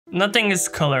nothing is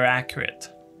color accurate.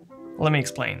 Let me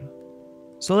explain.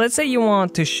 So let's say you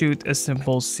want to shoot a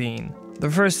simple scene. The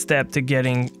first step to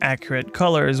getting accurate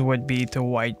colors would be to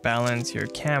white balance your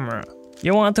camera.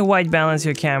 You want to white balance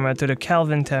your camera to the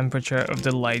Kelvin temperature of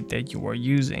the light that you are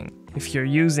using. If you're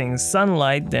using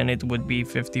sunlight, then it would be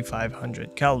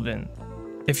 5500 Kelvin.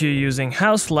 If you're using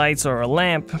house lights or a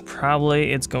lamp,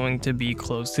 probably it's going to be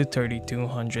close to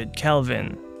 3200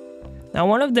 Kelvin. Now,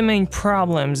 one of the main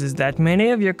problems is that many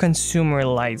of your consumer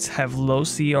lights have low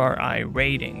CRI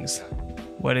ratings.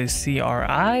 What is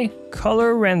CRI?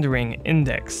 Color Rendering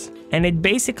Index. And it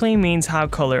basically means how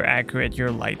color accurate your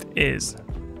light is.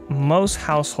 Most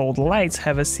household lights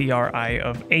have a CRI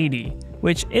of 80,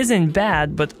 which isn't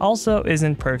bad but also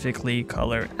isn't perfectly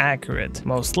color accurate.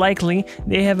 Most likely,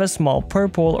 they have a small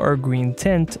purple or green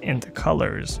tint in the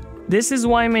colors. This is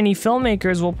why many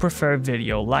filmmakers will prefer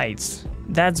video lights.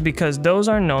 That's because those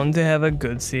are known to have a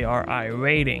good CRI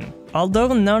rating.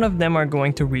 Although none of them are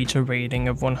going to reach a rating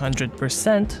of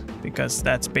 100%, because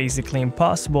that's basically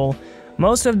impossible,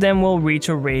 most of them will reach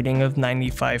a rating of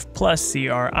 95 plus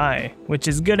CRI, which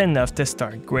is good enough to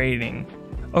start grading.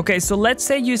 Okay, so let's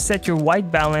say you set your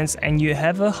white balance and you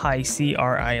have a high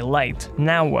CRI light.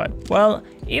 Now what? Well,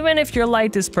 even if your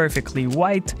light is perfectly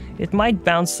white, it might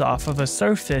bounce off of a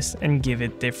surface and give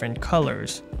it different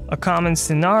colors. A common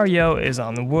scenario is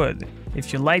on wood.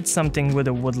 If you light something with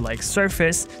a wood-like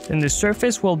surface, then the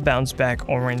surface will bounce back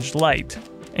orange light.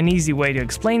 An easy way to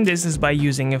explain this is by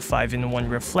using a 5-in-1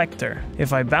 reflector.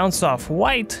 If I bounce off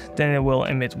white, then it will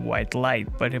emit white light,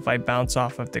 but if I bounce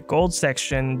off of the gold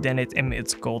section, then it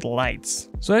emits gold lights.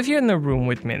 So if you're in a room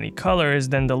with many colors,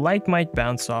 then the light might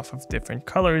bounce off of different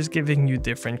colors, giving you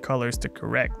different colors to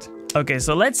correct. Okay,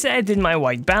 so let's say I did my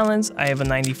white balance, I have a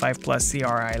 95 plus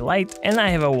CRI light, and I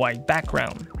have a white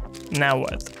background. Now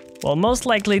what? Well, most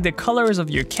likely the colors of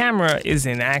your camera is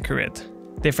inaccurate.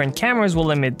 Different cameras will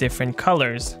emit different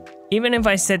colors. Even if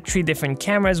I set 3 different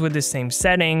cameras with the same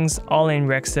settings, all in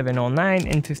Rec 709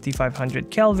 and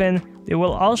 5500 Kelvin, they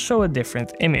will all show a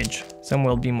different image. Some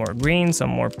will be more green,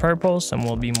 some more purple, some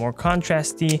will be more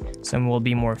contrasty, some will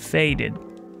be more faded.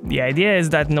 The idea is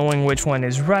that knowing which one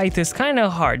is right is kinda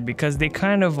hard because they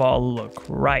kind of all look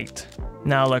right.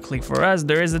 Now luckily for us,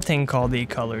 there is a thing called a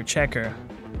color checker.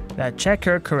 That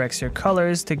checker corrects your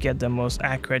colors to get the most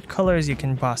accurate colors you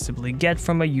can possibly get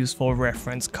from a useful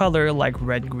reference color like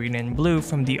red, green, and blue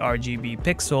from the RGB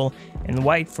pixel and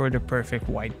white for the perfect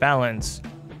white balance.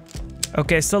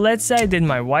 Okay, so let's say I did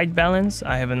my white balance,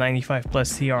 I have a 95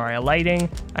 plus CRI lighting,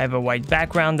 I have a white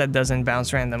background that doesn't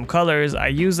bounce random colors, I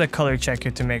use a color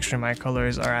checker to make sure my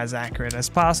colors are as accurate as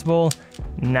possible.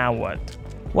 Now what?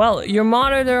 Well, your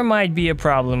monitor might be a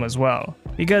problem as well.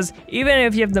 Because even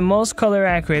if you have the most color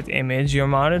accurate image, your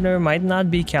monitor might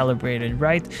not be calibrated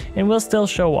right and will still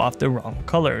show off the wrong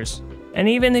colors. And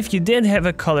even if you did have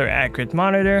a color accurate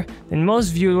monitor, then most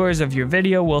viewers of your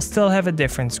video will still have a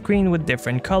different screen with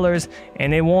different colors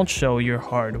and it won't show your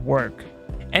hard work.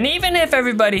 And even if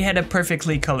everybody had a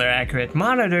perfectly color accurate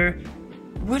monitor,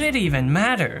 would it even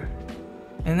matter?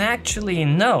 And actually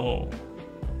no,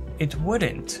 it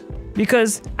wouldn't.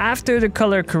 Because after the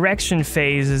color correction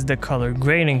phase is the color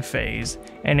grading phase,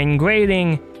 and in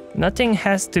grading, nothing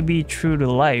has to be true to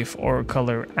life or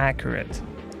color accurate.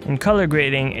 In color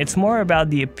grading, it's more about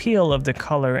the appeal of the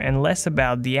color and less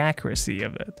about the accuracy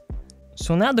of it.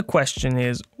 So now the question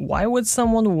is, why would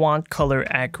someone want color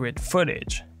accurate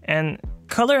footage? And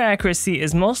color accuracy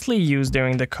is mostly used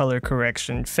during the color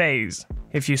correction phase.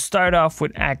 If you start off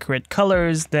with accurate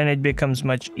colors, then it becomes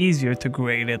much easier to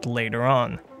grade it later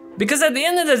on. Because at the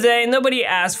end of the day, nobody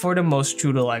asked for the most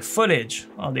true-to-life footage.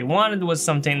 All they wanted was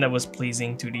something that was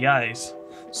pleasing to the eyes.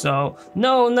 So,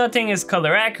 no, nothing is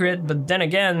color accurate, but then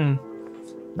again,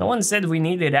 no one said we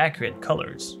needed accurate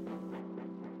colors.